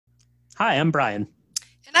Hi, I'm Brian,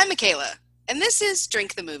 And I'm Michaela, and this is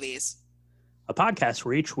Drink the Movies. a podcast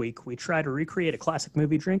where each week we try to recreate a classic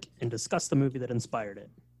movie drink and discuss the movie that inspired it.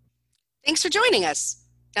 Thanks for joining us.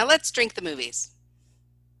 Now let's drink the movies.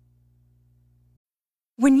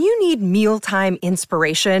 When you need mealtime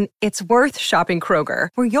inspiration, it's worth shopping Kroger,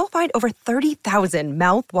 where you'll find over 30,000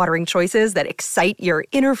 mouth-watering choices that excite your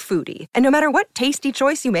inner foodie. And no matter what tasty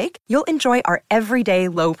choice you make, you'll enjoy our everyday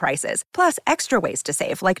low prices, plus extra ways to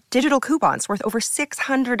save, like digital coupons worth over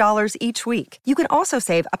 $600 each week. You can also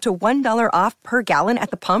save up to $1 off per gallon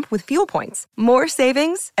at the pump with fuel points. More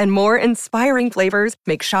savings and more inspiring flavors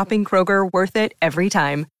make shopping Kroger worth it every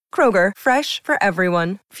time. Kroger, fresh for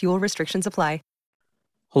everyone. Fuel restrictions apply.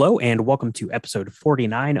 Hello, and welcome to episode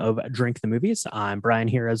 49 of Drink the Movies. I'm Brian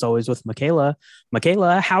here, as always, with Michaela.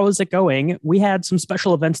 Michaela, how is it going? We had some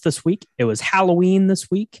special events this week. It was Halloween this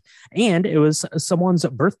week, and it was someone's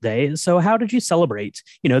birthday. So how did you celebrate,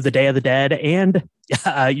 the Day of the Dead and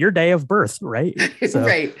your day of birth, right? So.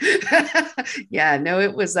 Right. Yeah, no,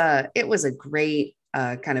 it was a great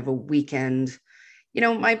kind of a weekend.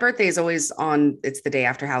 My birthday is always it's the day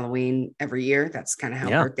after Halloween every year. That's kind of how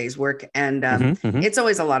birthdays work. And It's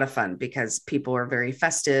always a lot of fun because people are very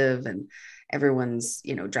festive and everyone's,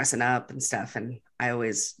 dressing up and stuff. And I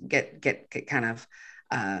always get kind of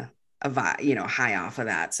a vibe, high off of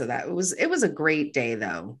that. So it was a great day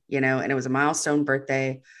though, and it was a milestone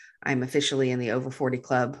birthday. I'm officially in the over 40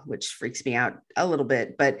 club, which freaks me out a little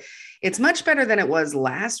bit, but it's much better than it was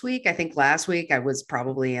last week. I think last week I was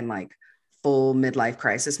probably in like full midlife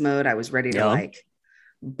crisis mode. I was ready to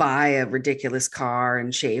buy a ridiculous car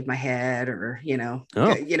and shave my head or,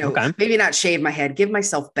 okay. maybe not shave my head, give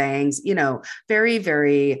myself bangs, very,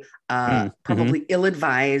 very probably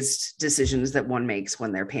ill-advised decisions that one makes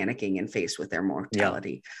when they're panicking and faced with their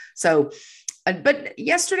mortality. So, but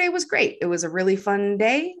yesterday was great. It was a really fun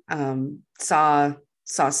day. Saw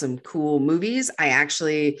some cool movies. I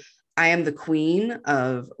am the queen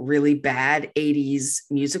of really bad 80s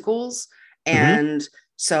musicals. And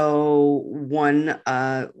so one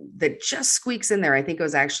that just squeaks in there, I think it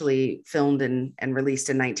was actually filmed and released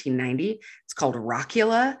in 1990. It's called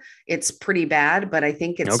Rockula. It's pretty bad, but I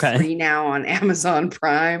think it's free now on Amazon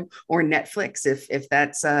Prime or Netflix if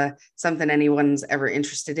that's something anyone's ever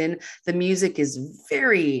interested in. The music is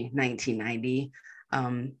very 1990.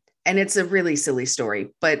 And it's a really silly story,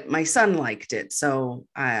 but my son liked it. So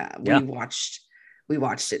we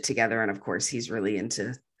watched it together. And of course, he's really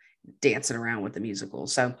into dancing around with the musical.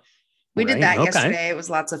 So we did that yesterday. It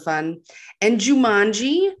was lots of fun. And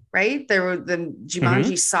Jumanji, right? There were the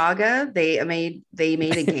Jumanji saga. They made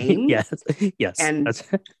a game. Yes. And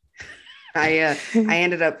I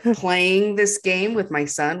ended up playing this game with my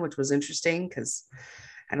son, which was interesting because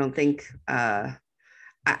I don't think I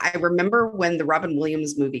remember when the Robin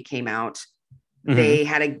Williams movie came out, they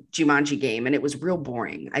had a Jumanji game and it was real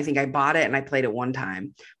boring. I think I bought it and I played it one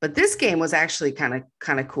time, but this game was actually kind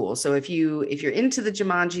of cool. So if you're into the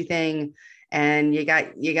Jumanji thing and you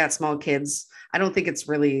got small kids, I don't think it's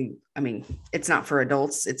really, it's not for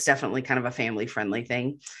adults. It's definitely kind of a family friendly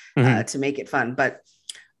thing to make it fun, but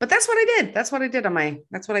that's what I did. That's what I did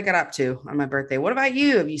that's what I got up to on my birthday. What about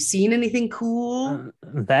you? Have you seen anything cool?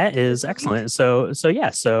 That is excellent. So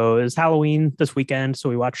it was Halloween this weekend. So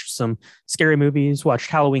we watched some scary movies, watched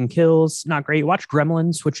Halloween Kills, not great. Watched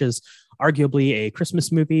Gremlins, which is arguably a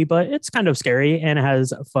Christmas movie, but it's kind of scary and it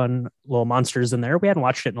has fun little monsters in there. We hadn't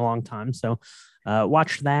watched it in a long time. So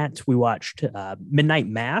watched that. We watched Midnight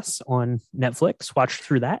Mass on Netflix, watched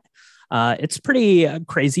through that. It's pretty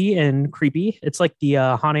crazy and creepy. It's like the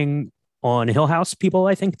Haunting on Hill House people,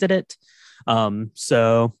 I think, did it.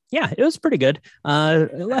 So yeah, it was pretty good.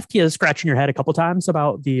 It left you scratching your head a couple times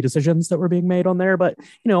about the decisions that were being made on there, but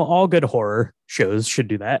all good horror shows should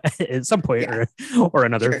do that at some point or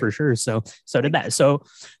another for sure. So did that. So,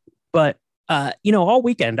 but all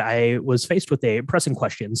weekend I was faced with a pressing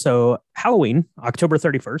question. So Halloween, October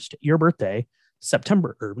 31st, your birthday,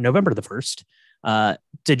 November the 1st.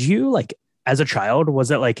 Did you as a child,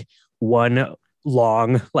 was it like one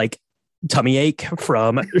long tummy ache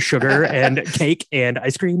from sugar and cake and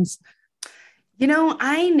ice creams?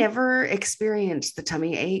 I never experienced the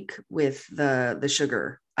tummy ache with the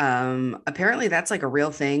sugar. Apparently that's like a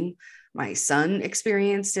real thing. My son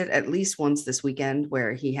experienced it at least once this weekend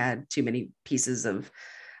where he had too many pieces of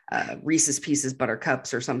Reese's Pieces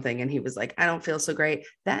Buttercups or something. And he was like, I don't feel so great.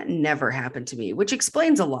 That never happened to me, which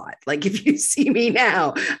explains a lot. Like if you see me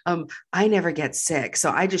now, I never get sick.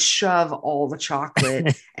 So I just shove all the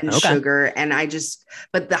chocolate and sugar and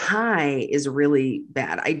but the high is really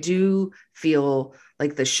bad. I do feel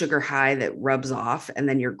like the sugar high that rubs off, and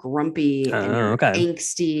then you're grumpy and you're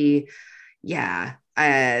angsty. Yeah.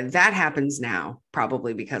 That happens now,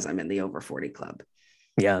 probably because I'm in the over 40 club.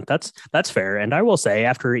 Yeah, that's fair. And I will say,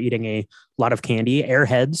 after eating a lot of candy,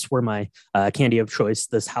 Airheads were my candy of choice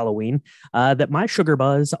this Halloween, that my sugar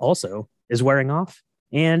buzz also is wearing off.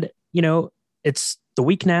 And, it's the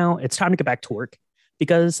week now. It's time to get back to work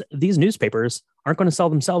because these newspapers aren't going to sell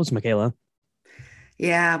themselves, Michaela.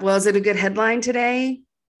 Yeah. Well, is it a good headline today?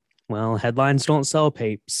 Well, headlines don't sell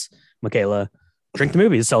papes, Michaela. Drink the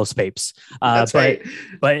Movies sells papes. That's right.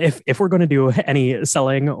 But if we're going to do any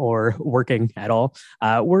selling or working at all,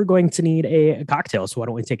 we're going to need a cocktail. So why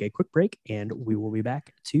don't we take a quick break and we will be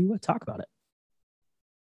back to talk about it.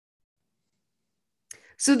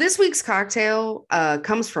 So this week's cocktail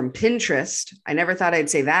comes from Pinterest. I never thought I'd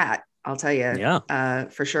say that. I'll tell you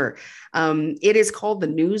for sure. It is called the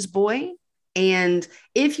Newsboy. And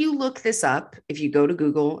if you look this up, if you go to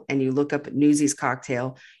Google and you look up Newsies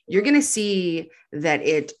cocktail, you're going to see that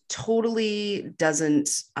it totally doesn't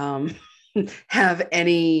have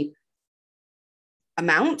any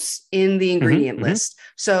amounts in the ingredient list.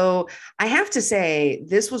 So I have to say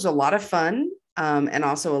this was a lot of fun and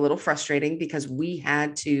also a little frustrating because we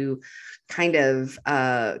had to kind of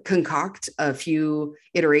concoct a few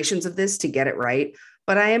iterations of this to get it right.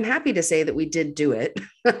 But I am happy to say that we did do it.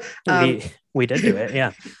 We did do it.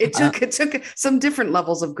 Yeah. It took some different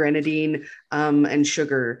levels of grenadine and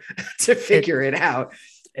sugar to figure it out.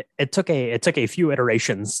 It took a few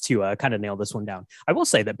iterations to kind of nail this one down. I will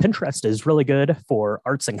say that Pinterest is really good for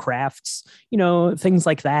arts and crafts, things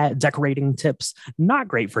like that, decorating tips. Not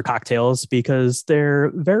great for cocktails because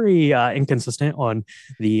they're very inconsistent on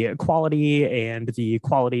the quality and the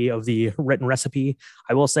quality of the written recipe.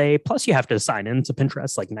 I will say, plus you have to sign into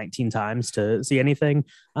Pinterest like 19 times to see anything,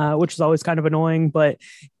 which is always kind of annoying. But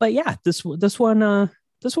yeah, this one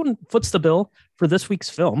foots the bill for this week's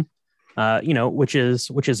film. Which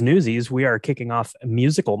is Newsies. We are kicking off a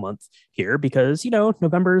musical month here because,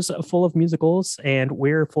 November's full of musicals and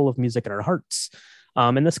we're full of music in our hearts.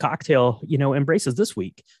 And this cocktail, embraces this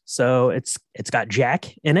week. So it's got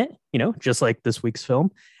Jack in it, just like this week's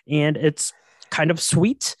film. And it's kind of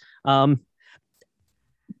sweet, kind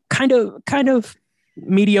of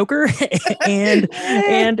mediocre and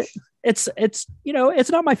it's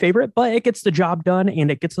not my favorite, but it gets the job done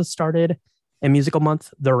and it gets us started and musical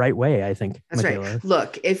month the right way, I think. That's Michaela. Right.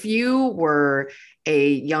 Look, if you were a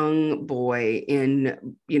young boy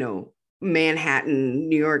in, Manhattan,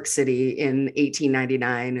 New York City in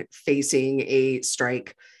 1899, facing a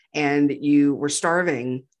strike, and you were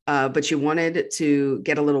starving, but you wanted to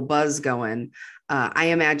get a little buzz going, I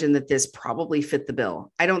imagine that this probably fit the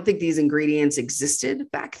bill. I don't think these ingredients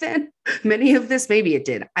existed back then. Many of this, maybe it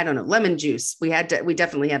did. I don't know. Lemon juice. We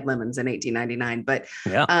definitely had lemons in 1899, but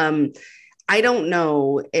yeah. I don't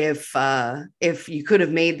know if you could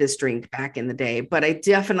have made this drink back in the day, but I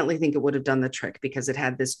definitely think it would have done the trick because it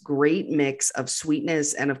had this great mix of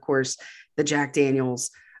sweetness and, of course, the Jack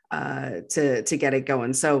Daniels to get it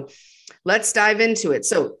going. So let's dive into it.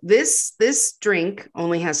 So this drink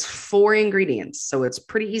only has 4 ingredients, so it's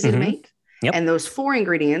pretty easy to make. Yep. And those 4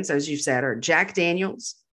 ingredients, as you said, are Jack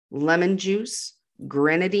Daniels, lemon juice,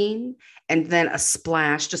 grenadine, and then just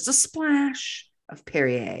a splash of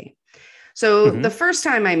Perrier. So the first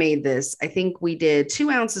time I made this, I think we did 2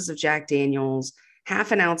 ounces of Jack Daniels,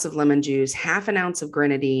 half an ounce of lemon juice, half an ounce of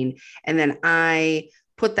grenadine. And then I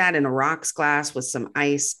put that in a rocks glass with some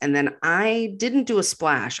ice. And then I didn't do a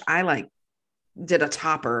splash. I did a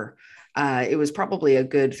topper. It was probably a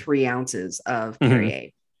good 3 ounces of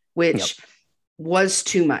Perrier, which was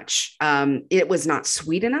too much. It was not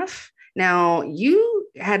sweet enough. Now you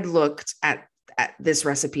had looked at this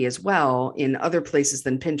recipe as well in other places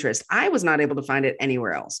than Pinterest. I was not able to find it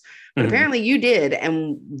anywhere else, but apparently you did.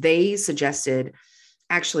 And they suggested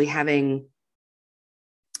actually having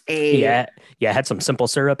had some simple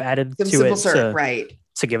syrup added to it, right,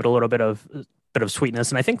 to give it a little bit of sweetness.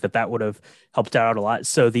 And I think that would have helped out a lot.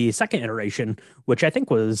 So the second iteration, which I think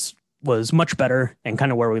was much better and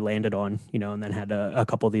kind of where we landed on, and then had a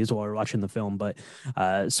couple of these while we were watching the film. But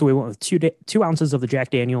so we went with 2 ounces of the Jack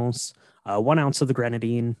Daniels, 1 ounce of the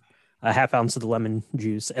grenadine, a half ounce of the lemon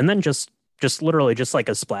juice, and then just literally just like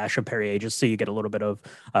a splash of Perrier, just so you get a little bit of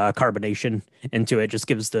carbonation into it. Just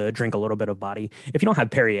gives the drink a little bit of body. If you don't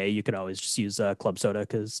have Perrier, you could always just use club soda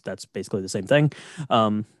because that's basically the same thing.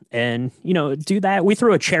 And do that. We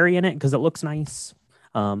threw a cherry in it because it looks nice.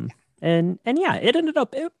 And yeah, it ended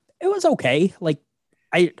up it was okay. Like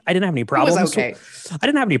I didn't have any problems. It was okay. I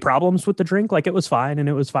didn't have any problems with the drink. Like it was fine and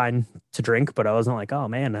it was fine to drink, but I wasn't like, oh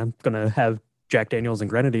man, I'm gonna have Jack Daniels and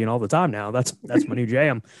grenadine all the time now. That's my new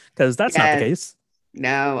jam, because that's not the case.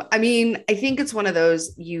 No, I mean, I think it's one of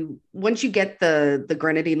those, once you get the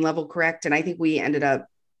grenadine level correct, and I think we ended up,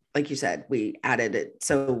 like you said, we added it.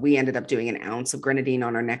 So we ended up doing an ounce of grenadine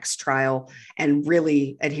on our next trial and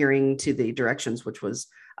really adhering to the directions, which was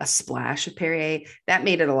a splash of Perrier. That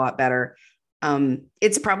made it a lot better.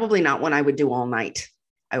 It's probably not one I would do all night,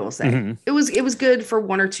 I will say. Mm-hmm. It was good for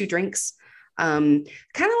one or two drinks. Kind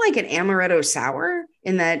of like an amaretto sour,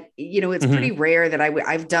 in that, it's mm-hmm. pretty rare that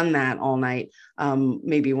I've done that all night,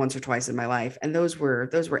 maybe once or twice in my life. And those were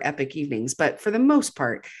epic evenings. But for the most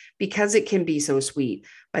part, because it can be so sweet,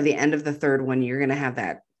 by the end of the third one, you're going to have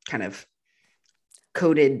that kind of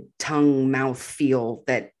coated tongue mouth feel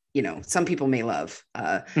that, some people may love.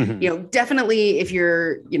 Mm-hmm. Definitely if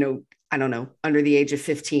you're, I don't know, under the age of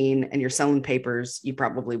 15 and you're selling papers, you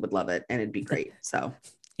probably would love it and it'd be great. So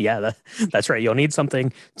yeah, that's right. You'll need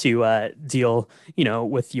something to deal,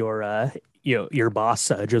 with your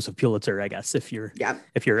boss, Joseph Pulitzer, I guess, if you're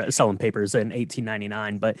selling papers in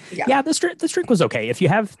 1899. But this drink was okay. If you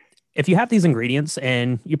have these ingredients,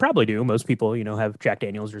 and you probably do, most people, have Jack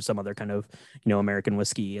Daniels or some other kind of, American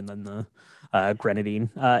whiskey, and then the grenadine.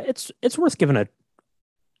 It's worth giving it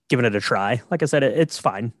a try. Like I said, it's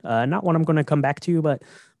fine. Not one I'm going to come back to, but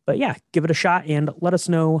yeah, give it a shot and let us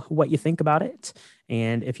know what you think about it.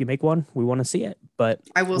 And if you make one, we want to see it. But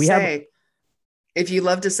I will say, if you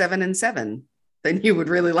loved a 7 and 7, then you would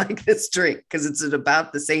really like this drink, because it's at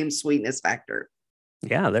about the same sweetness factor.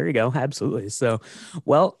 Yeah, there you go. Absolutely. So,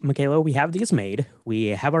 well, Michaela, we have these made. We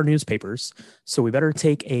have our newspapers. So we better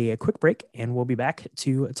take a quick break, and we'll be back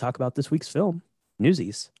to talk about this week's film,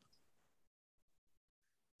 Newsies.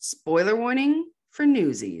 Spoiler warning for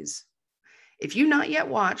Newsies. If you've not yet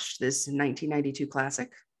watched this 1992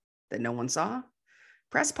 classic that no one saw,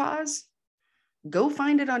 press pause, go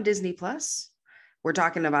find it on Disney Plus. We're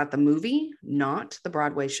talking about the movie, not the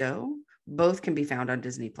Broadway show. Both can be found on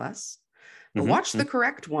Disney Plus. But watch the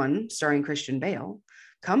correct one, starring Christian Bale.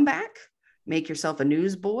 Come back, make yourself a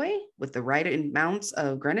newsboy with the right amounts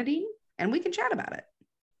of grenadine, and we can chat about it.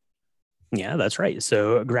 Yeah, that's right.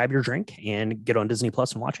 So grab your drink and get on Disney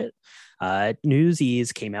Plus and watch it.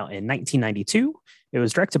 Newsies came out in 1992. It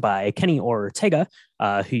was directed by Kenny Ortega,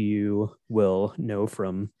 who you will know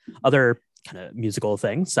from other kind of musical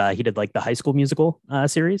things. He did like the High School Musical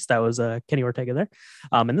series. That was Kenny Ortega there.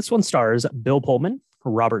 And this one stars Bill Pullman,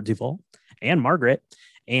 Robert Duvall, and Margaret,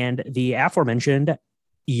 and the aforementioned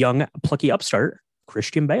young plucky upstart,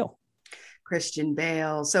 Christian Bale. Christian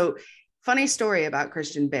Bale. So funny story about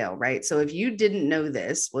Christian Bale, right? So if you didn't know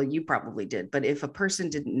this, well, you probably did, but if a person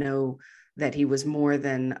didn't know that he was more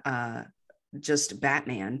than just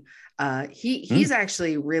Batman, he's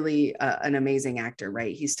actually really an amazing actor,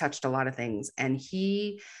 right? He's touched a lot of things, and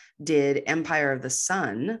he did Empire of the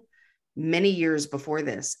Sun many years before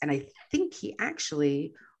this. And I think he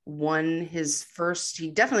actually won he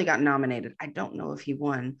definitely got nominated. I don't know if he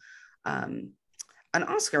won an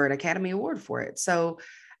Oscar, an Academy Award for it. So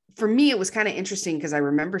for me, it was kind of interesting, because I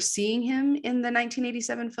remember seeing him in the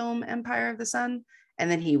 1987 film Empire of the Sun, and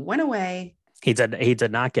then he went away. He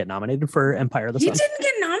did not get nominated for Empire of the Sun. He didn't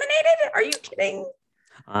get nominated? Are you kidding?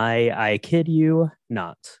 I kid you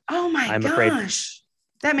not. Oh my gosh.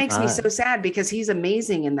 That makes me so sad, because he's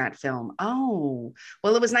amazing in that film. Oh,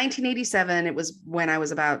 well, it was 1987. It was when I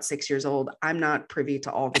was about 6 years old. I'm not privy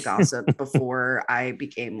to all the gossip before I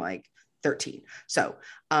became like 13. So,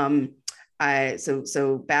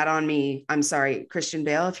 so bad on me. I'm sorry, Christian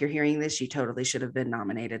Bale, if you're hearing this, you totally should have been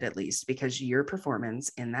nominated at least, because your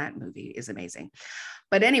performance in that movie is amazing.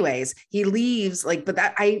 But anyways, he leaves but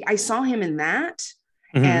that I saw him in that.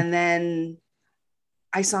 Mm-hmm. And then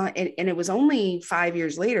I saw it, and it was only 5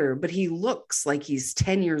 years later, but he looks like he's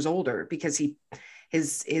 10 years older, because he's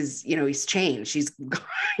changed. He's,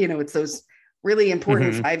 it's those really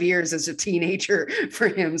important 5 years as a teenager for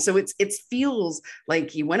him. So it feels like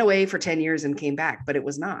he went away for 10 years and came back, but it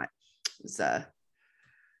was not. It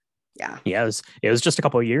was, it was just a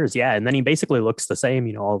couple of years. Yeah. And then he basically looks the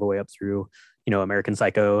same, all the way up through, American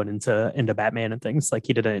Psycho and into Batman and things. Like,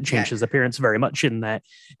 he didn't change his appearance very much in that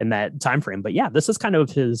time frame. But yeah, this is kind of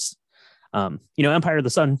his, Empire of the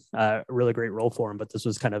Sun, a really great role for him. But this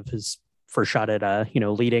was kind of his first shot at,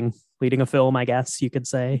 leading a film, I guess you could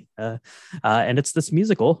say. And it's this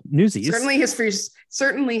musical, Newsies. Certainly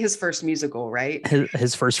his first musical, right?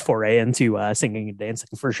 His first foray into singing and dancing,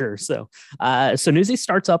 for sure. So Newsies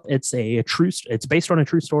starts up. It's based on a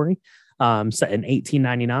true story. Set in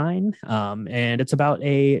 1899, and it's about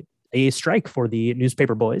a strike for the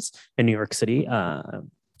newspaper boys in New York City.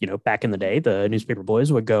 back in the day, the newspaper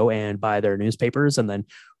boys would go and buy their newspapers and then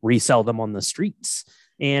resell them on the streets.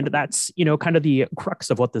 And that's, kind of the crux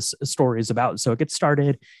of what this story is about. So it gets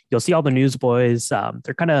started. You'll see all the newsboys.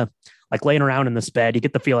 They're kind of like laying around in this bed. You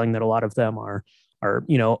get the feeling that a lot of them are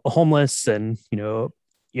homeless and,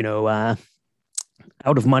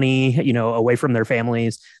 out of money, away from their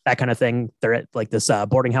families, that kind of thing. They're at like this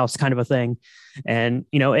boarding house kind of a thing. And,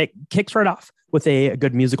 it kicks right off with a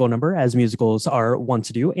good musical number, as musicals are wont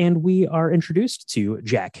to do. And we are introduced to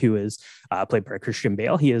Jack, who is played by Christian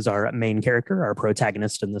Bale. He is our main character, our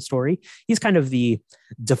protagonist in the story. He's kind of the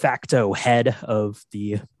de facto head of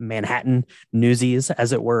the Manhattan Newsies,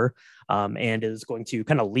 as it were, and is going to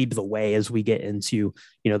kind of lead the way as we get into,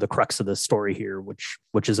 the crux of the story here,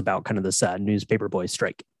 which is about kind of this newspaper boy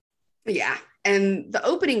strike. Yeah. And the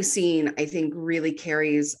opening scene, I think, really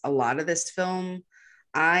carries a lot of this film.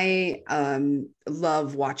 I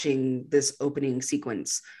love watching this opening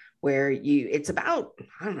sequence where it's about,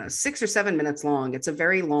 6 or 7 minutes long. It's a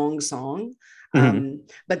very long song,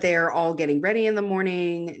 but they're all getting ready in the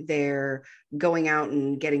morning. They're going out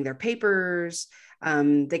and getting their papers.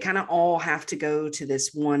 They kind of all have to go to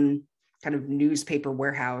this one kind of newspaper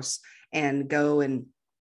warehouse and go and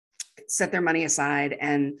set their money aside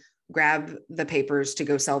and grab the papers to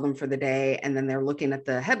go sell them for the day. And then they're looking at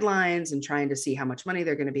the headlines and trying to see how much money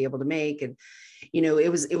they're going to be able to make. And,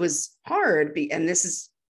 it was hard. And this is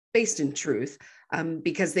based in truth,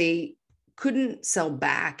 because they couldn't sell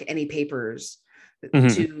back any papers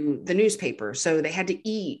to the newspaper. So they had to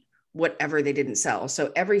eat whatever they didn't sell.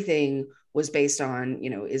 So everything was based on,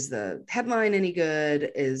 is the headline any good?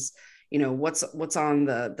 Is, what's on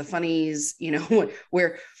the funnies,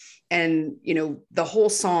 where, and, the whole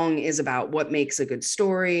song is about what makes a good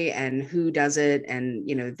story and who does it. And,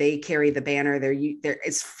 they carry the banner there.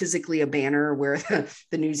 It's physically a banner where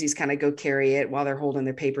the newsies kind of go carry it while they're holding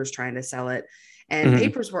their papers, trying to sell it. And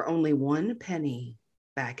papers were only 1 penny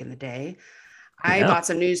back in the day. I bought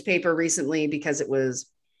some newspaper recently because it was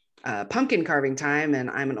pumpkin carving time, and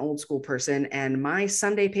I'm an old school person, and my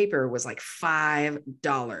Sunday paper was like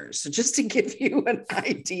 $5. So just to give you an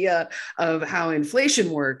idea of how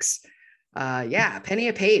inflation works, penny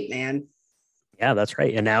a pate, man. Yeah, that's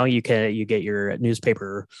right. And now you get your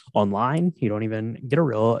newspaper online. You don't even get a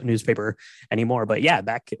real newspaper anymore. But yeah,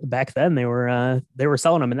 back then they were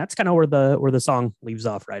selling them, and that's kind of where the song leaves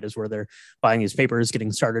off, right? Is where they're buying these papers,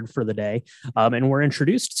 getting started for the day. And we're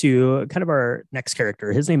introduced to kind of our next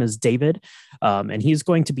character. His name is David, and he's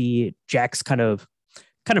going to be Jack's kind of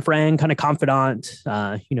friend, kind of confidant.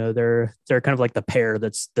 They're kind of like the pair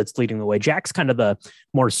that's leading the way. Jack's kind of the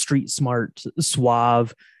more street smart,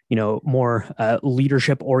 suave, more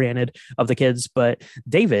leadership oriented of the kids. But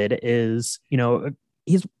David is,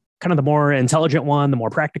 he's kind of the more intelligent one, the more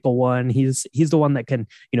practical one. He's the one that can,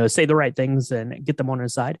 say the right things and get them on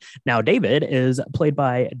his side. Now, David is played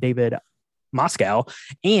by David Moscow,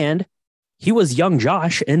 and he was young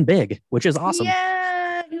Josh in Big, which is awesome.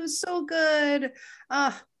 Yeah, he was so good.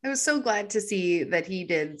 I was so glad to see that he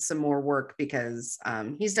did some more work, because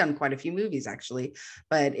he's done quite a few movies actually,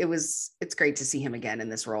 but it's great to see him again in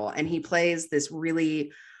this role. And he plays this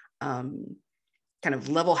really kind of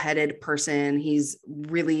level-headed person. He's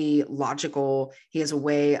really logical. He has a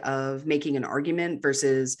way of making an argument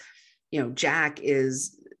versus, Jack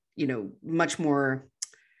is, much more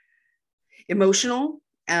emotional.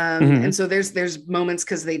 And so there's moments,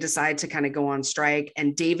 because they decide to kind of go on strike,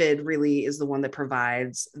 and David really is the one that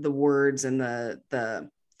provides the words and the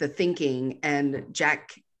thinking, and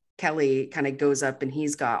Jack Kelly kind of goes up and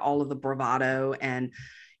he's got all of the bravado and,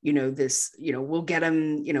 we'll get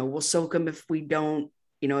them, we'll soak them if we don't,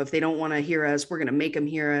 if they don't want to hear us, we're going to make them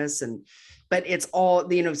hear us. But it's all,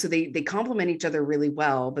 so they complement each other really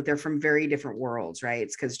well, but they're from very different worlds, right?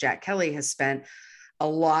 It's because Jack Kelly has spent a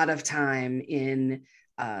lot of time in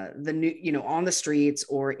on the streets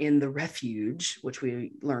or in the refuge, which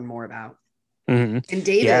we learn more about. And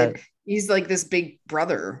David, he's like this big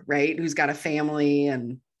brother, right? Who's got a family.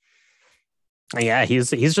 And yeah,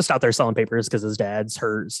 he's just out there selling papers because his dad's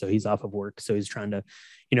hurt. So he's off of work. So he's trying to,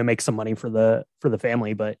 make some money for the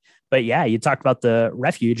family. But yeah, you talked about the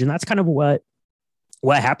refuge, and that's kind of what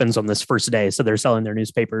happens on this first day. So they're selling their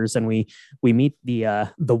newspapers, and we meet the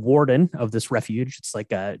warden of this refuge. It's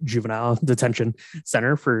like a juvenile detention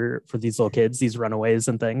center for these little kids, these runaways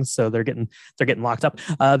and things. So they're getting locked up,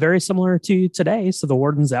 very similar to today. So the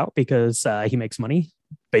warden's out because he makes money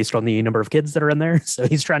based on the number of kids that are in there. So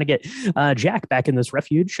he's trying to get Jack back in this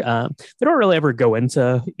refuge. They don't really ever go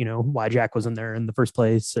into, why Jack was in there in the first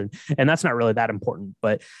place. And that's not really that important.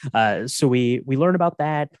 But so we learn about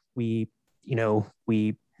that. We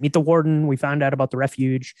meet the warden. We found out about the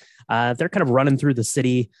refuge. They're kind of running through the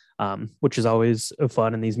city, which is always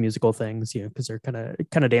fun in these musical things, you know, because they're kind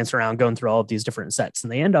of dancing around, going through all of these different sets,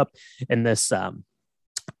 and they end up in this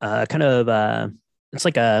it's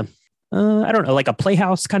like a I don't know, like a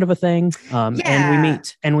playhouse kind of a thing.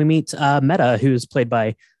 And we meet Meta, who's played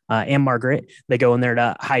by Ann-Margret. They go in there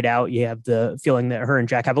to hide out. You have the feeling that her and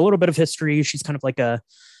Jack have a little bit of history. She's kind of like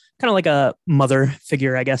a mother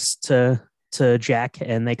figure, I guess, to Jack,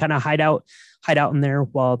 and they kind of hide out in there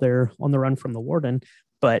while they're on the run from the warden.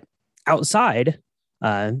 But outside,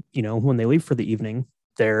 when they leave for the evening,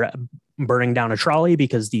 they're burning down a trolley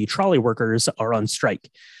because the trolley workers are on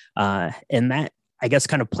strike. And that, I guess,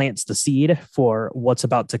 kind of plants the seed for what's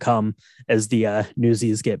about to come as the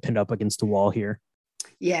Newsies get pinned up against the wall here.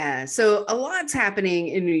 Yeah. So a lot's happening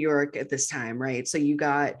in New York at this time, right? So you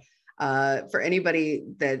got, for anybody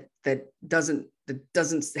that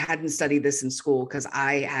hadn't studied this in school, because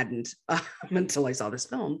I hadn't until I saw this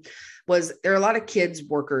film, there are a lot of kids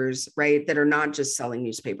workers, right, that are not just selling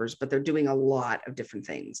newspapers, but they're doing a lot of different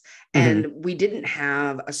things. Mm-hmm. And we didn't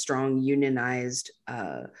have a strong unionized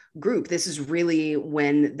group. This is really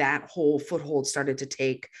when that whole foothold started to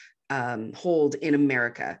take hold in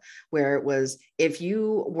America, where it was, if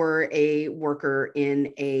you were a worker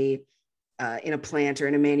in a plant or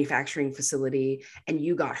in a manufacturing facility and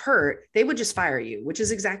you got hurt, they would just fire you, which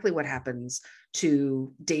is exactly what happens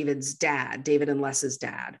to David and Les's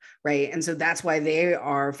dad, right? And so that's why they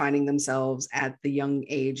are finding themselves at the young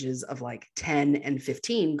ages of like 10 and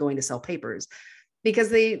 15 going to sell papers, because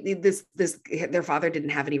their father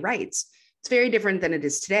didn't have any rights. It's very different than it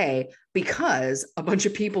is today, because a bunch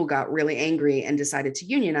of people got really angry and decided to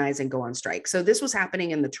unionize and go on strike. So this was happening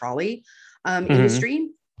in the trolley industry.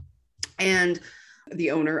 And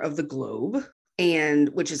the owner of the Globe,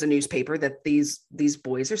 which is a newspaper that these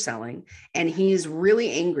boys are selling, and he's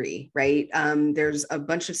really angry, right? There's a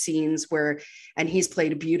bunch of scenes and he's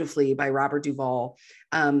played beautifully by Robert Duvall.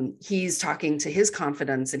 He's talking to his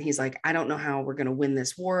confidants, and he's like, I don't know how we're going to win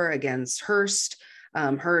this war against Hearst.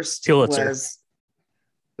 Hearst Pulitzer.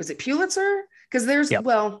 Was it Pulitzer? Because there's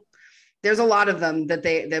a lot of them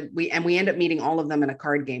we end up meeting all of them in a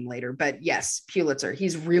card game later. But yes, Pulitzer,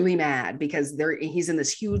 he's really mad because he's in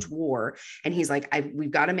this huge war, and he's like,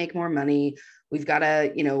 we've got to make more money. We've got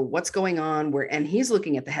to, what's going on? And he's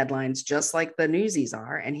looking at the headlines just like the Newsies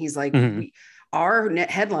are. And he's like, our net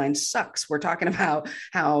headline sucks. We're talking about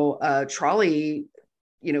how trolley,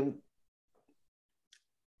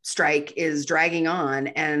 strike is dragging on,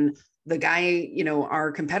 and the guy,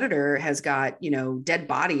 our competitor has got, dead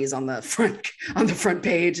bodies on the front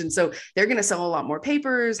page. And so they're going to sell a lot more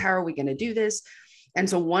papers. How are we going to do this? And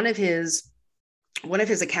so one of his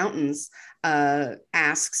accountants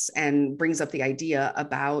asks and brings up the idea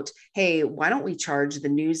about, hey, why don't we charge the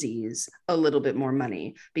Newsies a little bit more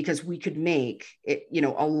money, because we could make it,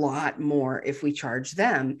 a lot more if we charge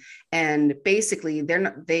them. And basically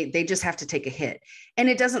they just have to take a hit. And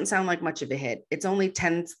it doesn't sound like much of a hit. It's only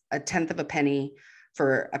a tenth of a penny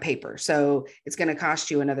for a paper. So it's going to cost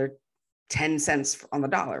you another 10 cents on the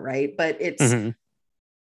dollar, right? But it's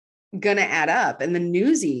going to add up, and the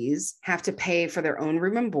Newsies have to pay for their own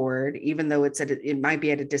room and board, even though it might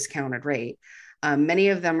be at a discounted rate. Many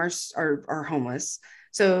of them are homeless.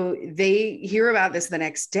 So they hear about this the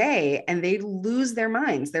next day and they lose their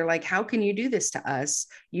minds. They're like, how can you do this to us?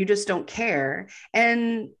 You just don't care.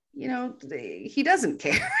 And he doesn't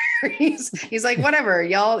care. he's like, whatever,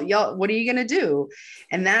 y'all, what are you going to do?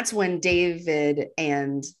 And that's when David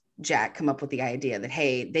and Jack come up with the idea that,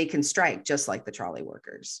 hey, they can strike just like the trolley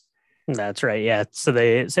workers. That's right. Yeah. So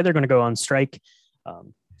they say they're going to go on strike,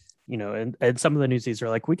 and some of the Newsies are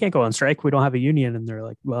like, we can't go on strike. We don't have a union. And they're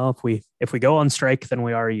like, well, if we go on strike, then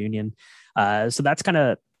we are a union. So that's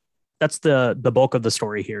the bulk of the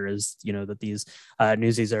story here is, that these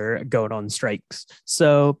Newsies are going on strikes.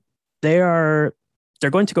 So they're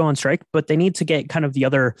going to go on strike, but they need to get kind of the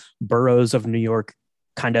other boroughs of New York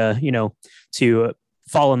kind of, to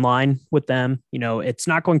fall in line with them. It's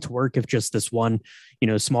not going to work if just this one,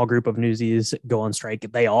 small group of Newsies go on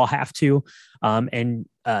strike. They all have to.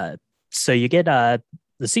 So you get the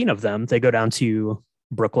scene of them. They go down to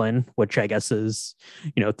Brooklyn, which I guess is,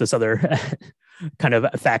 this other kind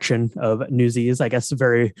of faction of Newsies, I guess,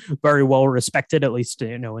 very, very well respected, at least,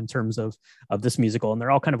 in terms of this musical. And they're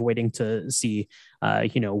all kind of waiting to see,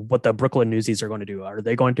 what the Brooklyn Newsies are going to do. Are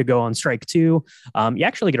they going to go on strike too? You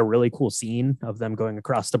actually get a really cool scene of them going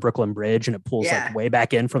across the Brooklyn Bridge, and it pulls like way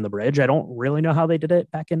back in from the bridge. I don't really know how they did it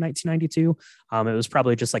back in 1992. It was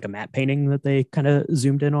probably just like a matte painting that they kind of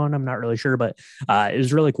zoomed in on. I'm not really sure, but it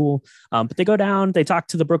was really cool. But they go down, they talk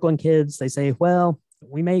to the Brooklyn kids. They say, well,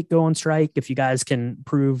 we may go on strike if you guys can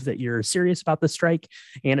prove that you're serious about the strike.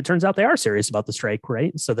 And it turns out they are serious about the strike,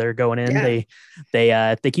 right? So they're going in.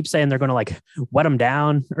 Yeah. They keep saying they're going to like wet them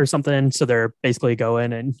down or something. So they're basically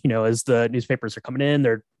going and, as the newspapers are coming in,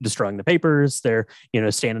 they're destroying the papers. They're,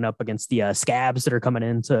 standing up against the scabs that are coming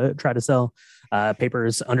in to try to sell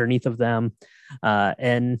papers underneath of them.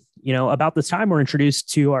 And about this time, we're introduced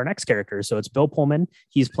to our next character. So it's Bill Pullman.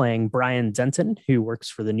 He's playing Brian Denton, who works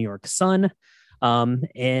for the New York Sun.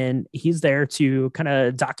 And he's there to kind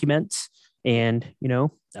of document and,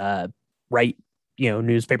 write,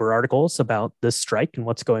 newspaper articles about this strike and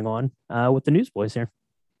what's going on with the newsboys here.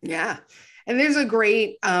 Yeah. And there's a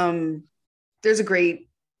great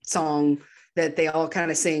song that they all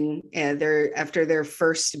kind of sing, and they're after their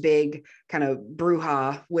first big kind of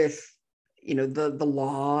brouhaha with, the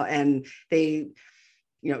law, and they,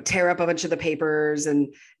 tear up a bunch of the papers,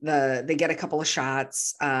 and they get a couple of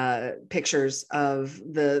shots, pictures of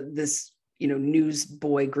this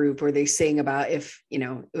newsboy group where they sing about if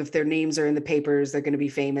their names are in the papers, they're going to be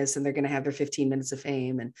famous and they're going to have their 15 minutes of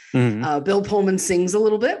fame. And Bill Pullman sings a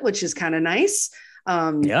little bit, which is kind of nice.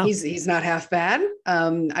 He's not half bad.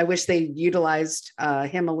 I wish they utilized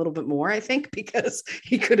him a little bit more, I think, because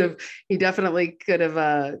he definitely could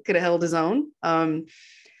have held his own.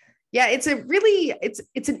 It's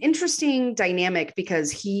an interesting dynamic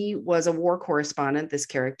because he was a war correspondent, this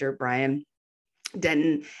character, Brian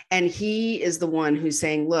Denton, and he is the one who's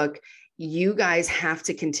saying, look, you guys have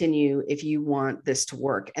to continue if you want this to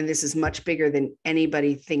work. And this is much bigger than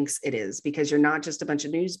anybody thinks it is, because you're not just a bunch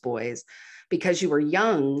of newsboys. Because you were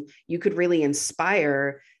young, you could really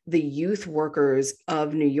inspire the youth workers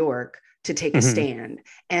of New York to take a stand.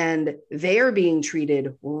 And they are being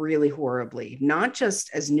treated really horribly, not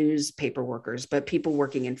just as newspaper workers, but people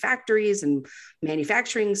working in factories and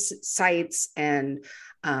manufacturing sites and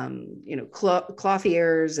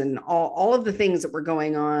clothiers and all of the things that were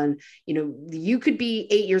going on. You could be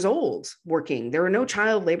 8 years old working. There were no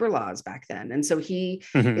child labor laws back then. And so he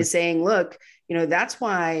is saying, look, that's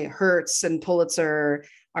why Hertz and Pulitzer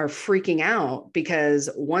are freaking out, because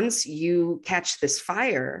once you catch this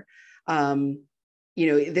fire,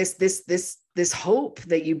 this hope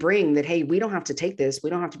that you bring that, hey, we don't have to take this, we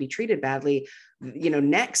don't have to be treated badly.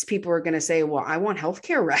 Next people are going to say, well, I want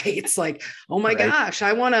healthcare rights. Like, oh my gosh,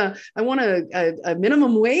 I want a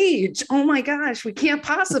minimum wage. Oh my gosh, we can't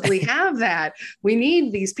possibly have that. We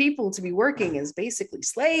need these people to be working as basically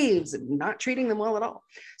slaves and not treating them well at all.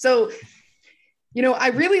 So, I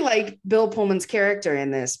really like Bill Pullman's character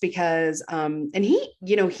in this because, and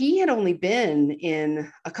he had only been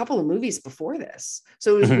in a couple of movies before this.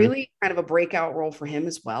 So it was really kind of a breakout role for him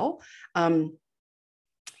as well.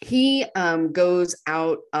 He goes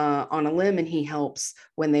out on a limb, and he helps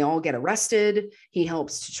when they all get arrested. He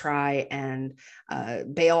helps to try and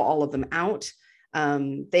bail all of them out.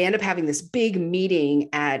 They end up having this big meeting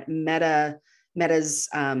at Meta's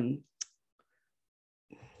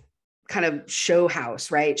kind of show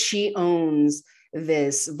house, right? She owns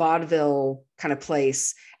this vaudeville kind of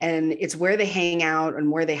place, and it's where they hang out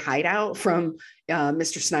and where they hide out from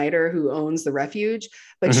Mr. Snyder, who owns the refuge.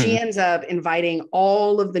 But she ends up inviting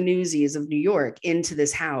all of the newsies of New York into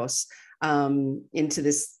this house, into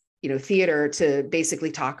this theater, to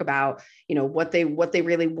basically talk about what they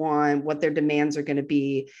really want, what their demands are going to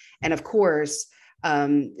be. And of course,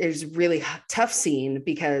 there's a really tough scene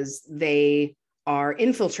because they are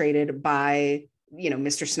infiltrated by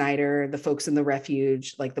Mr. Snyder, the folks in the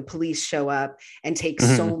refuge. Like, the police show up and take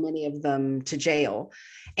so many of them to jail.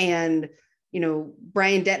 And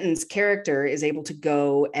Brian Denton's character is able to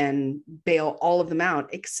go and bail all of them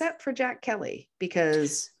out except for Jack Kelly,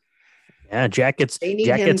 because Jack gets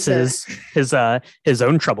his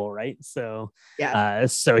own trouble, right? So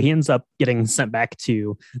so he ends up getting sent back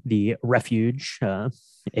to the refuge,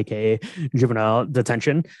 aka juvenile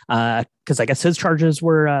detention, because I guess his charges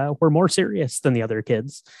were more serious than the other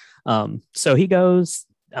kids. So he goes.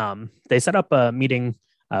 They set up a meeting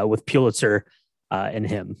with Pulitzer and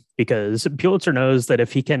him, because Pulitzer knows that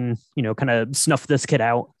if he can, kind of snuff this kid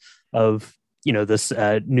out of this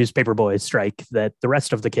newspaper boys strike, that the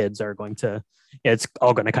rest of the kids are going to, it's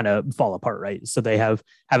all going to kind of fall apart, right? So they have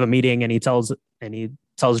a meeting, and he tells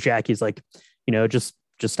Jack, he's like, just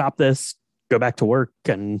stop this, go back to work,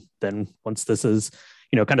 and then once this is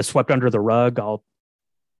kind of swept under the rug, I'll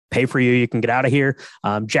pay for you. You can get out of here.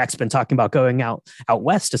 Jack's been talking about going out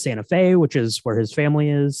west to Santa Fe, which is where his family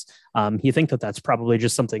is. You think that that's probably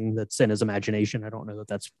just something that's in his imagination. I don't know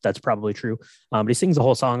that that's probably true. But he sings a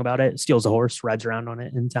whole song about it, steals a horse, rides around on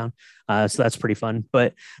it in town. So that's pretty fun.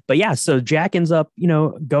 But yeah, so Jack ends up,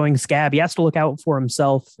 going scab. He has to look out for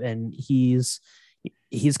himself, and he's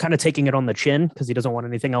he's kind of taking it on the chin because he doesn't want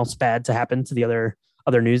anything else bad to happen to the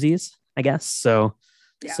other newsies, I guess. So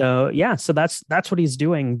that's what he's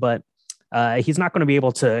doing. But he's not going to be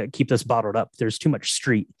able to keep this bottled up. There's too much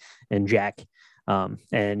street in Jack.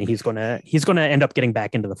 And he's going to end up getting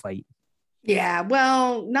back into the fight. Yeah.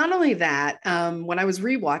 Well, not only that, when I was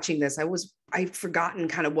rewatching this, I'd forgotten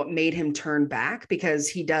kind of what made him turn back, because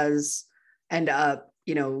he does end up,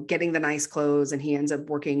 getting the nice clothes, and he ends up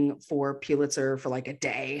working for Pulitzer for like a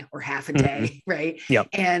day or half a day. Right. Yep.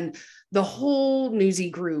 And the whole newsy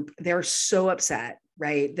group, they're so upset,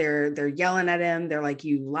 right? They're yelling at him. They're like,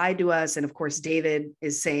 you lied to us. And of course, David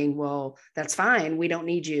is saying, well, that's fine. We don't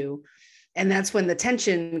need you. And that's when the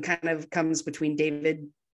tension kind of comes between David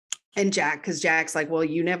and Jack, because Jack's like, well,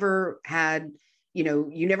 you never had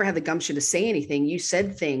the gumption to say anything. You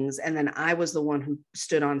said things, and then I was the one who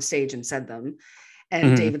stood on stage and said them.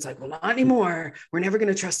 And David's like, well, not anymore. We're never going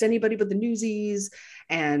to trust anybody but the newsies.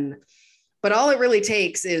 But all it really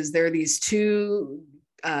takes is there are these two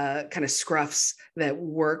kind of scruffs that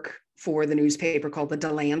work for the newspaper called the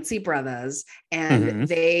Delancey Brothers. And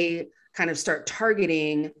they kind of start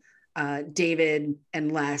targeting David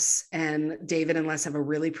and Les, and David and Les have a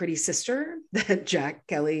really pretty sister that Jack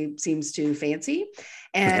Kelly seems to fancy.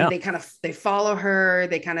 And they follow her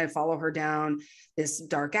down this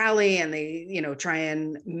dark alley, and they, try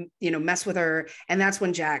and, mess with her. And that's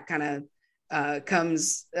when Jack kind of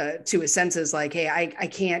comes to his senses, like, hey, I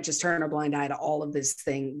can't just turn a blind eye to all of these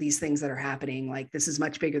things that are happening. Like, this is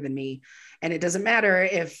much bigger than me. And it doesn't matter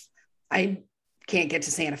if I can't get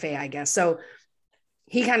to Santa Fe, I guess. So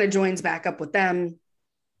he kind of joins back up with them,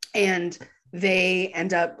 and they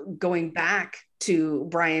end up going back to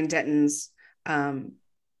Brian Denton's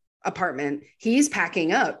apartment. He's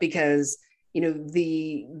packing up because,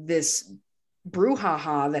 this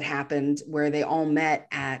brouhaha that happened where they all met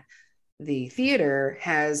at the theater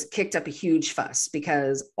has kicked up a huge fuss,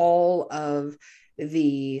 because all of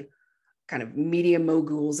the kind of media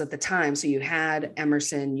moguls at the time. So you had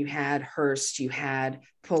Emerson, you had Hearst, you had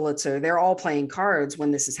Pulitzer. They're all playing cards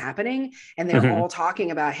when this is happening. And they're all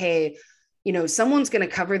talking about, hey, someone's going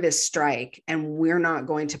to cover this strike, and we're not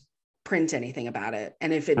going to print anything about it.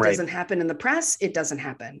 And if it doesn't happen in the press, it doesn't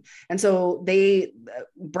happen. And so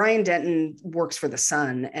Brian Denton works for the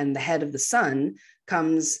Sun, and the head of the Sun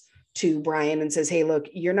comes to Brian and says, hey, look,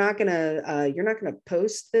 you're not going to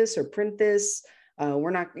post this or print this.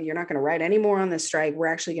 You're not going to write any more on this strike. We're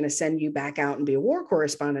actually going to send you back out and be a war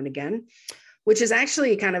correspondent again, which is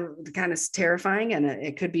actually kind of terrifying. And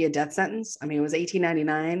it could be a death sentence. I mean, it was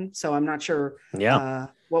 1899, so I'm not sure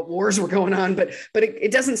what wars were going on, but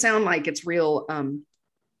it doesn't sound like it's real.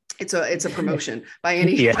 It's a promotion by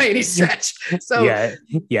any stretch. So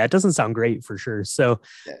it doesn't sound great for sure. So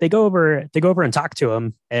they go over and talk to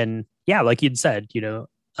him, and like you'd said,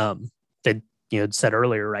 said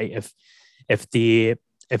earlier, right? If the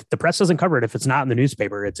press doesn't cover it, if it's not in the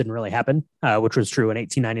newspaper, it didn't really happen, which was true in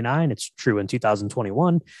 1899. It's true in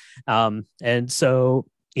 2021. And so,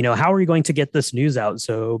 how are you going to get this news out?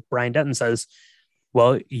 So Brian Denton says,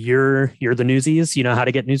 well, you're the newsies, you know how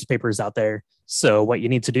to get newspapers out there. So what you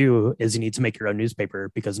need to do is you need to make your own newspaper,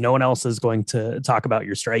 because no one else is going to talk about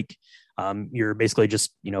your strike. You're basically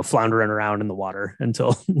just, floundering around in the water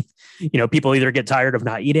until, people either get tired of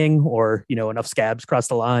not eating, or, enough scabs cross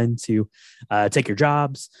the line to take your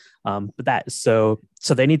jobs. So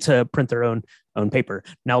they need to print their own paper.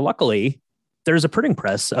 Now, luckily, there's a printing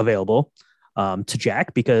press available to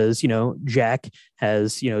Jack, because, Jack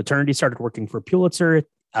has, he started working for Pulitzer.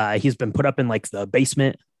 He's been put up in like the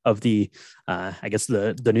basement of the, I guess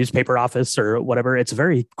the newspaper office or whatever. It's a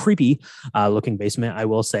very creepy looking basement, I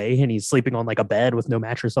will say. And he's sleeping on like a bed with no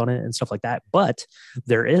mattress on it and stuff like that. But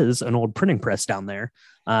there is an old printing press down there.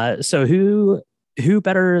 So who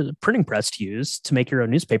better printing press to use to make your own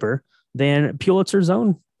newspaper than Pulitzer's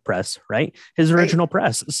own press, right? His original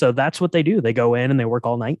press. So that's what they do. They go in and they work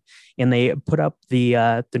all night, and they put up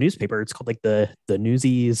the newspaper. It's called like the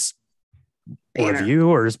Newsies Review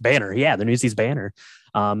or Banner. Yeah, the Newsies Banner.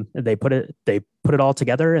 They put it all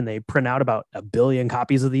together, and they print out about 1 billion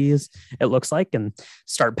copies of these, it looks like, and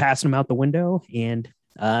start passing them out the window. And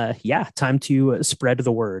time to spread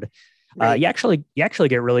the word. Right. You actually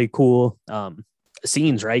get really cool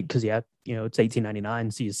scenes, right? Because it's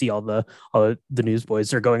 1899, so you see all the newsboys.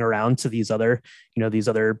 They're going around to these other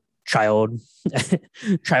child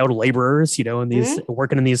laborers, and these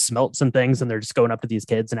working in these smelts and things, and they're just going up to these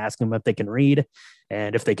kids and asking them if they can read,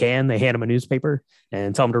 and if they can, they hand them a newspaper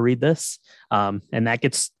and tell them to read this, and that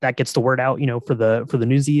gets the word out, for the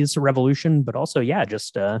Newsies revolution, but also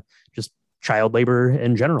just child labor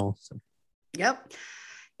in general. So. Yep.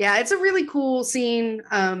 Yeah, it's a really cool scene.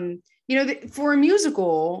 For a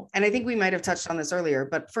musical, and I think we might have touched on this earlier,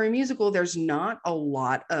 but for a musical, there's not a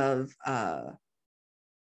lot of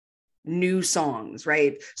new songs,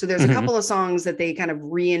 right? So there's a couple of songs that they kind of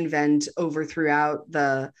reinvent over throughout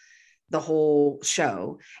the whole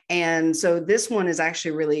show. And so this one is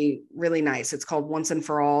actually really, really nice. It's called Once and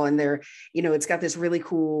for All. And it's got this really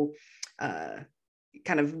cool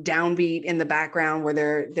kind of downbeat in the background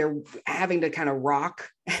where they're having to kind of rock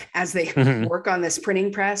as they work on this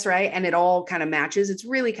printing press, right? And it all kind of matches. It's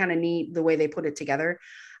really kind of neat the way they put it together.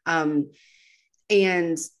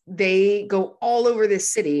 And they go all over this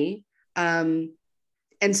city. And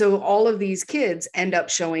so all of these kids end up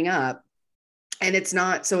showing up. And it's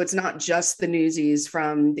not just the Newsies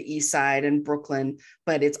from the East Side and Brooklyn,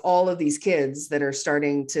 but it's all of these kids that are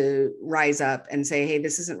starting to rise up and say, hey,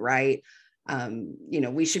 this isn't right.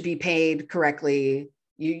 We should be paid correctly.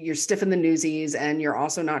 You're stiffing the Newsies and you're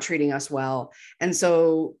also not treating us well. And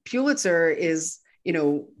so Pulitzer is,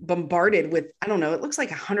 bombarded with, I don't know, it looks like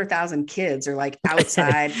 100,000 kids are like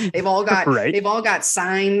outside. They've all got, right. They've all got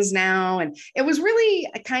signs now. And it was really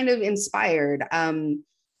kind of inspired,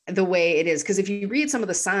 the way it is. Because if you read some of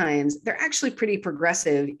the signs, they're actually pretty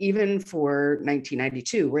progressive, even for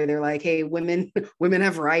 1992, where they're like, hey, women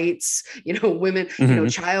have rights, women,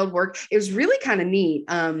 child work. It was really kind of neat.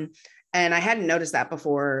 And I hadn't noticed that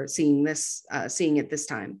before seeing it this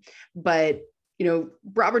time. But,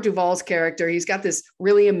 Robert Duvall's character, he's got this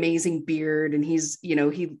really amazing beard, and he's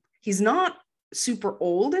not super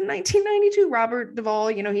old in 1992. Robert Duvall,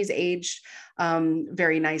 he's aged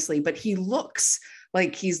very nicely, but he looks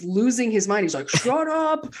like he's losing his mind. He's like, shut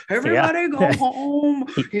up, everybody go home.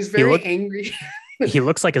 He's very angry. He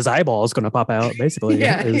looks like his eyeball is going to pop out, basically,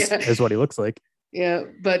 is what he looks like. Yeah,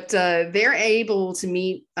 but they're able to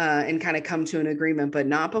meet and kind of come to an agreement, but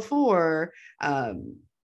not before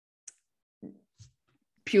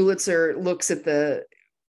Pulitzer looks at the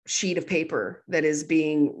sheet of paper that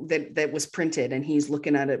was printed, and he's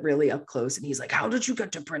looking at it really up close, and he's like, how did you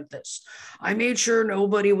get to print this? I made sure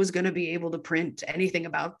nobody was going to be able to print anything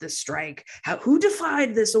about this strike. Who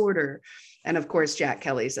defied this order? And of course, Jack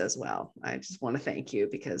Kelly says, well, I just want to thank you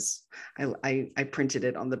because I printed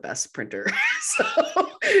it on the best printer. So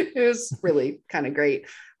it was really kind of great.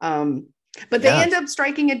 But they end up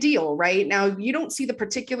striking a deal, right? Now, you don't see the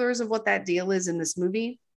particulars of what that deal is in this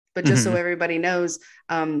movie, but just so everybody knows,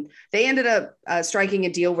 they ended up striking a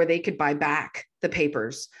deal where they could buy back the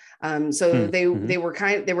papers. They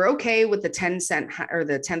were okay with the 10-cent or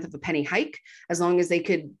the 10th of a penny hike, as long as they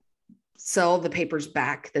could sell the papers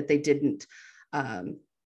back that they didn't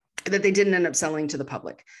end up selling to the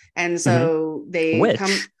public. And so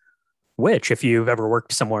which, if you've ever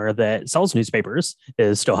worked somewhere that sells newspapers,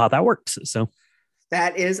 is still how that works. So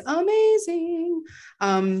that is amazing.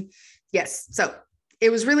 Yes. So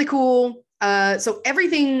it was really cool. So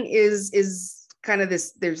everything is kind of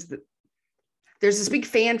this, there's this big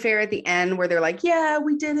fanfare at the end where they're like, yeah,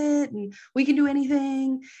 we did it and we can do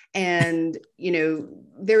anything. And,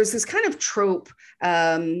 there's this kind of trope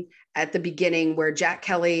at the beginning where Jack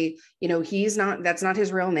Kelly, that's not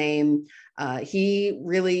his real name.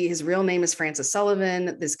 His real name is Francis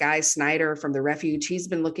Sullivan. This guy Snyder from the Refuge, he's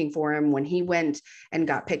been looking for him when he went and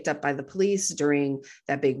got picked up by the police during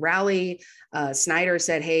that big rally. Snyder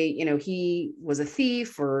said, hey, he was a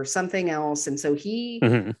thief or something else. And so he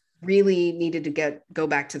really needed to go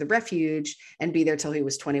back to the Refuge and be there till he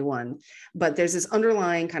was 21. But there's this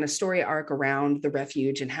underlying kind of story arc around the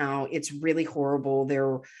Refuge and how it's really horrible.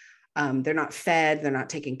 They're not fed, they're not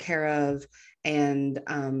taken care of. And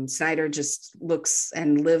Snyder just looks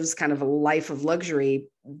and lives kind of a life of luxury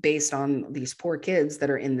based on these poor kids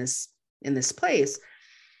that are in this place.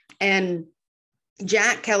 And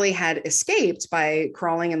Jack Kelly had escaped by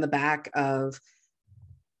crawling in the back of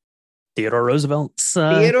Theodore Roosevelt's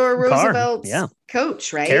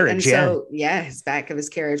coach, right? Carriage, and so, his back of his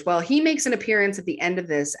carriage. Well, he makes an appearance at the end of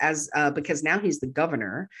this as because now he's the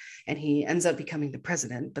governor and he ends up becoming the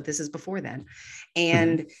president, but this is before then.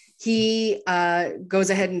 And he goes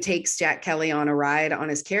ahead and takes Jack Kelly on a ride on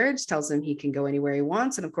his carriage, tells him he can go anywhere he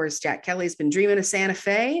wants. And of course, Jack Kelly's been dreaming of Santa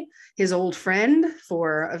Fe, his old friend,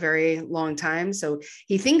 for a very long time. So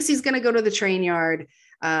he thinks he's going to go to the train yard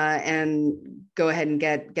and go ahead and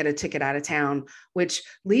get a ticket out of town, which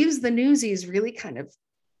leaves the Newsies really kind of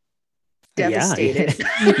devastated.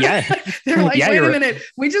 Yeah. They're like, wait a minute,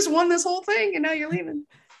 we just won this whole thing and now you're leaving.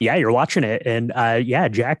 Yeah, you're watching it, and yeah,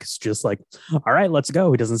 Jack's just like, all right, let's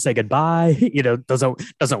go. He doesn't say goodbye,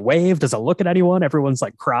 doesn't wave, doesn't look at anyone. Everyone's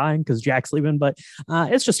like crying because Jack's leaving, but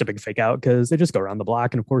it's just a big fake out because they just go around the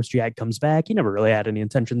block, and of course Jack comes back. He never really had any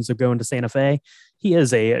intentions of going to Santa Fe. He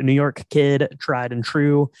is a New York kid, tried and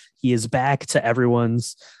true. He is back to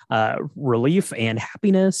everyone's relief and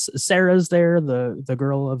happiness. Sarah's there, the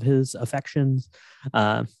girl of his affections.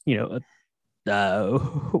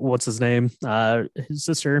 What's his name, his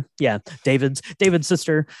sister, David's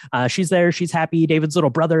sister, she's there, she's happy. David's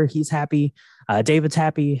little brother, he's happy. David's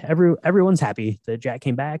happy. Everyone's happy that Jack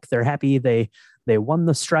came back. They're happy they won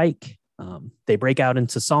the strike. They break out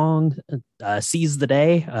into song, Seize the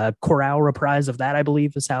Day, chorale reprise of that, I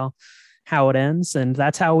believe, is how it ends. And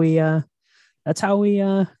that's how we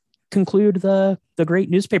conclude the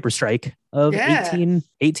great newspaper strike of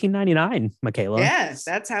 1899, Michaela. Yes,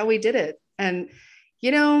 that's how we did it. And,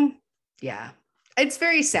 it's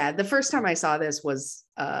very sad. The first time I saw this was,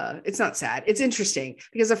 it's not sad. It's interesting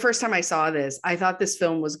because the first time I saw this, I thought this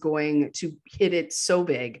film was going to hit it so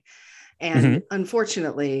big. And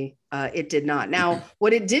unfortunately, it did not. Now,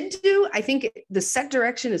 what it did do, I think the set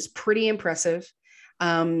direction is pretty impressive.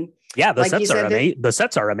 The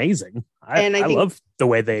sets are amazing. I love the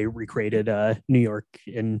way they recreated New York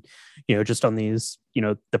and, just on these,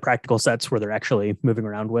 the practical sets where they're actually moving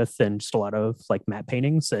around with, and just a lot of like matte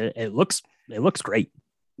paintings. It looks great.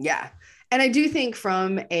 Yeah. And I do think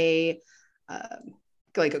from a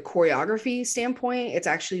choreography standpoint, it's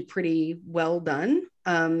actually pretty well done.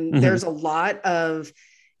 There's a lot of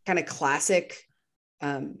kind of classic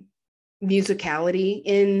musicality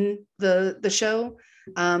in the show.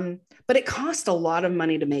 But it cost a lot of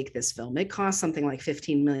money to make this film. It cost something like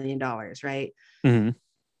 $15 million, right? Mm-hmm.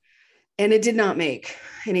 And it did not make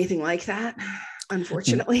anything like that,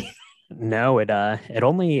 unfortunately. No, it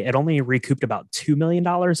only recouped about $2 million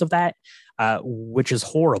of that, which is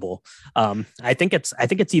horrible. I think it's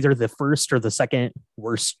either the first or the second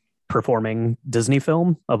worst performing Disney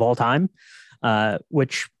film of all time,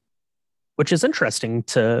 which is interesting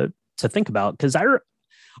to think about, because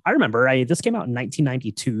I remember this came out in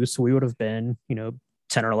 1992, so we would have been,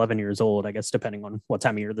 10 or 11 years old, I guess, depending on what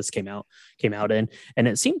time of year this came out in. And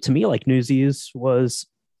it seemed to me like Newsies was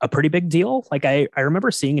a pretty big deal. Like I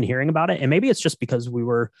remember seeing and hearing about it, and maybe it's just because we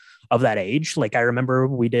were of that age. Like I remember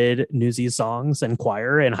we did Newsies songs and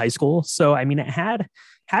choir in high school. So, I mean, it had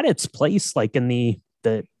its place like in the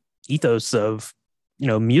ethos of,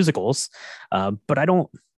 musicals.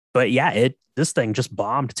 This thing just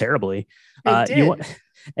bombed terribly.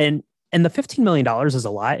 And the $15 million is a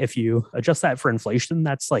lot. If you adjust that for inflation,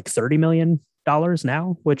 that's like $30 million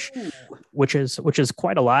now, which is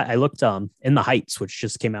quite a lot. I looked In the Heights, which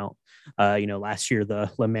just came out last year,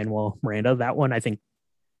 the Lin-Manuel Miranda, that one I think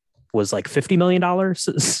was like $50 million.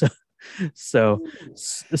 So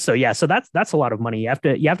that's a lot of money. You have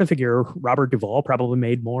to figure Robert Duvall probably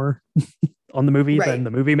made more on the movie than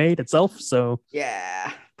the movie made itself. So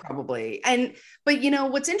yeah, probably. But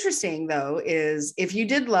what's interesting though is if you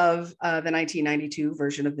did love the 1992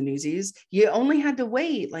 version of the Newsies, you only had to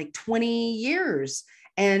wait like 20 years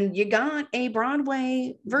and you got a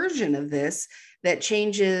Broadway version of this that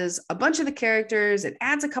changes a bunch of the characters. It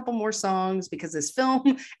adds a couple more songs because this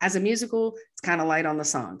film as a musical, it's kind of light on the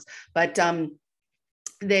songs, but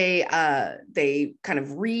they kind of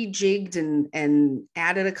rejigged and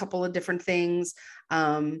added a couple of different things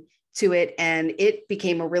to it, and it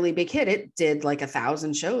became a really big hit. It did like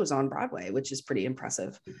 1,000 shows on Broadway, which is pretty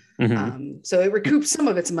impressive. So it recouped some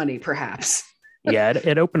of its money, perhaps. Yeah,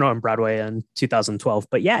 it opened on Broadway in 2012.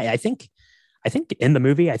 But yeah, I think in the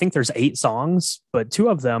movie, I think there's 8 songs, but 2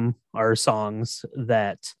 of them are songs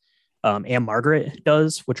that Ann-Margret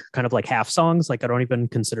does, which are kind of like half songs. Like I don't even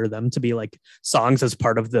consider them to be like songs as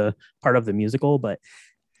part of the musical. But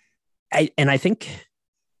I think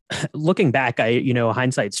looking back,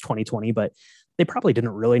 hindsight's 2020, but they probably didn't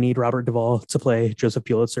really need Robert Duvall to play Joseph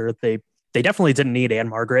Pulitzer. They definitely didn't need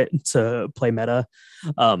Ann-Margret to play Meta.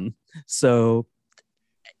 So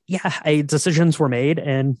yeah, decisions were made,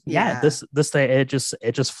 and this thing, it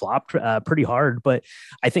just flopped pretty hard. But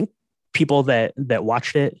I think people that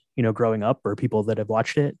watched it, growing up, or people that have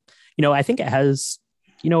watched it, I think it has,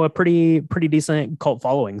 a pretty decent cult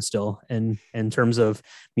following still in terms of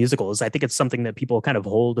musicals. I think it's something that people kind of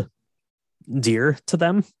hold dear to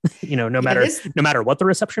them, no matter what the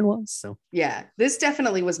reception was. So yeah, this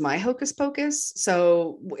definitely was my Hocus Pocus.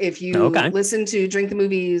 So if you listen to Drink the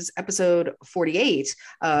Movies episode 48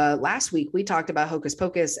 last week, we talked about Hocus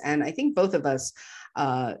Pocus, and I think both of us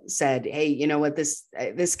said, hey, you know what, this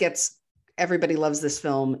gets everybody loves this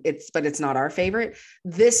film. But it's not our favorite.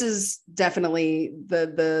 This is definitely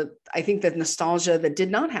I think the nostalgia that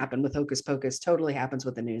did not happen with Hocus Pocus totally happens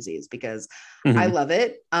with the Newsies, because I love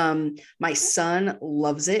it. My son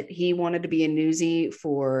loves it. He wanted to be a Newsie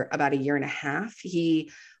for about a year and a half.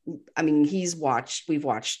 We've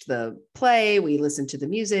watched the play, we listened to the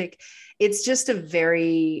music. It's just a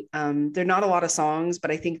very, there are not a lot of songs, but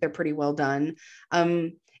I think they're pretty well done.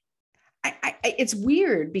 It's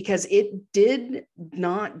weird because it did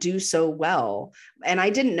not do so well. And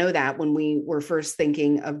I didn't know that when we were first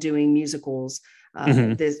thinking of doing musicals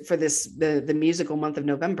the musical month of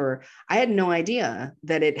November. I had no idea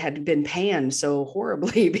that it had been panned so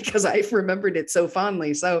horribly, because I remembered it so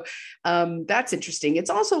fondly. So that's interesting. It's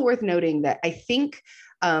also worth noting that I think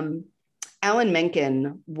Alan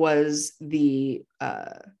Menken was the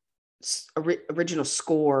original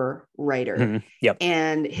score writer.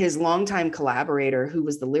 And his longtime collaborator, who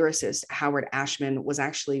was the lyricist, Howard Ashman, was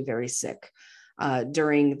actually very sick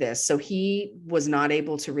during this. So he was not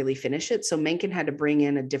able to really finish it. So Menken had to bring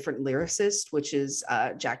in a different lyricist, which is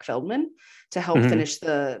Jack Feldman, to help finish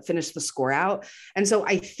the score out. And so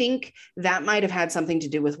I think that might have had something to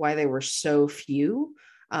do with why there were so few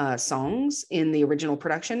songs in the original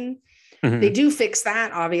production. They do fix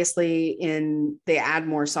that, obviously, they add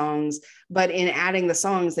more songs, but in adding the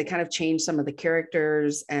songs, they kind of change some of the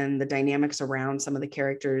characters and the dynamics around some of the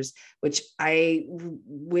characters, which I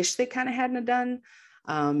wish they kind of hadn't done.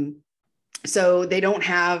 So they don't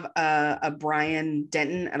have a Brian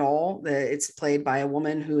Denton at all. It's played by a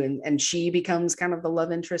woman and she becomes kind of the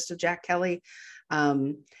love interest of Jack Kelly.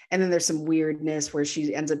 And then there's some weirdness where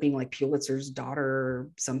she ends up being like Pulitzer's daughter or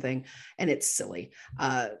something, and it's silly.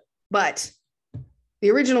 But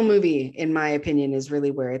the original movie, in my opinion, is really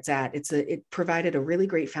where it's at. It provided a really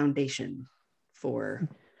great foundation for.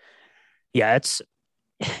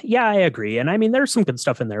 Yeah, I agree. And I mean, there's some good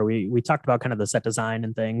stuff in there. We talked about kind of the set design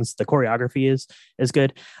and things. The choreography is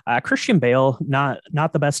good. Christian Bale, not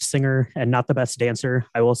the best singer and not the best dancer,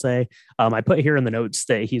 I will say. I put here in the notes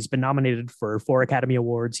that he's been nominated for 4 Academy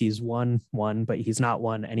Awards. He's won one, but he's not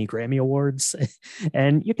won any Grammy Awards.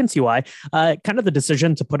 And you can see why. Kind of the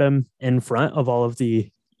decision to put him in front of all of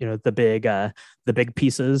the big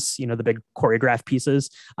pieces, the big choreographed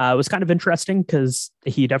pieces, was kind of interesting, because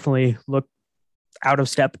he definitely looked out of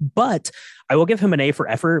step, but I will give him an A for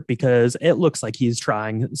effort, because it looks like he's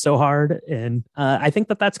trying so hard. And I think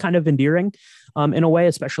that that's kind of endearing in a way,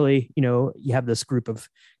 especially, you have this group of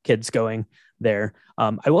kids going there.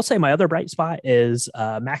 I will say my other bright spot is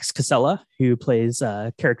Max Casella, who plays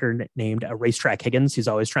a character named Racetrack Higgins. He's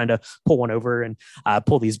always trying to pull one over and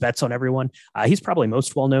pull these bets on everyone. He's probably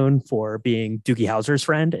most well known for being Doogie Howser's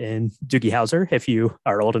friend in Doogie Howser, if you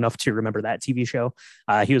are old enough to remember that TV show.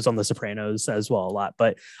 He was on The Sopranos as well a lot,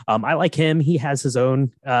 but I like him. He has his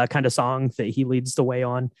own kind of song that he leads the way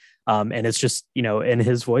on. And it's just, in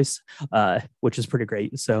his voice, which is pretty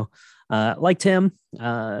great. So liked him.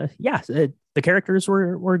 The characters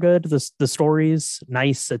were good. The story's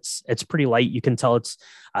nice. It's pretty light. You can tell it's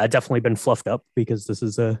definitely been fluffed up, because this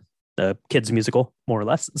is a kids musical, more or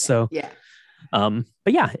less. So yeah. But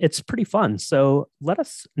yeah, it's pretty fun. So let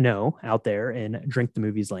us know out there in Drink the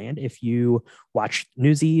Movies land if you watched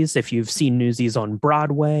Newsies, if you've seen Newsies on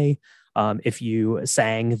Broadway, if you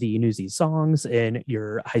sang the Newsies songs in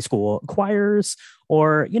your high school choirs,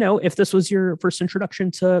 or, if this was your first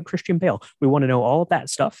introduction to Christian Bale. We want to know all of that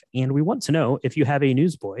stuff. And we want to know if you have a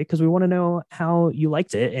newsboy, because we want to know how you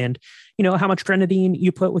liked it and, how much grenadine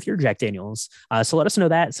you put with your Jack Daniels. So let us know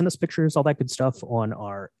that. Send us pictures, all that good stuff on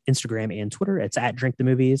our Instagram and Twitter. It's at Drink the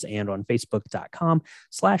Movies, and on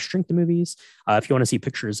Facebook.com/Drink the Movies. If you want to see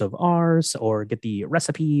pictures of ours or get the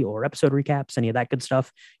recipe or episode recaps, any of that good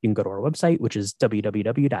stuff, you can go to our website, which is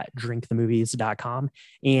www.drinkthemovies.com.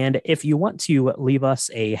 And if you want to leave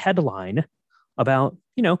us a headline about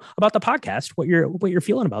the podcast, what you're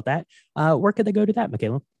feeling about that, where could they go to that,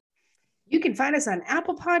 Michaela? You can find us on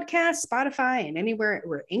Apple Podcasts, Spotify, and anywhere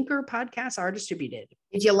where Anchor podcasts are distributed.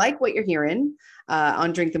 If you like what you're hearing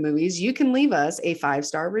on Drink the Movies, you can leave us a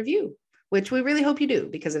 5-star review, which we really hope you do,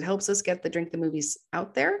 because it helps us get the Drink the Movies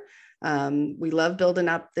out there. We love building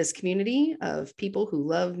up this community of people who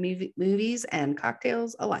love movies and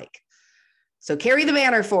cocktails alike. So carry the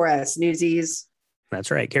banner for us, Newsies.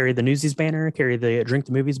 That's right. Carry the Newsies banner, carry the Drink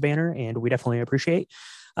the Movies banner, and we definitely appreciate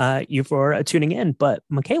you for tuning in. But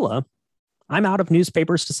Michaela, I'm out of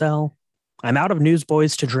newspapers to sell. I'm out of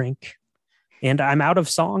newsboys to drink, and I'm out of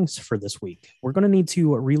songs for this week. We're going to need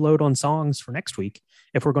to reload on songs for next week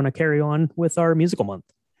if we're going to carry on with our musical month.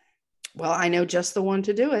 Well, I know just the one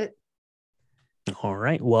to do it. All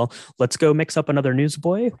right. Well, let's go mix up another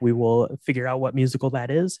Newsboy. We will figure out what musical that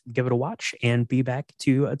is, give it a watch, and be back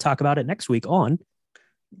to talk about it next week on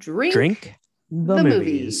Drink the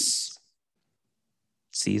Movies.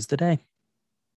 Seize the day.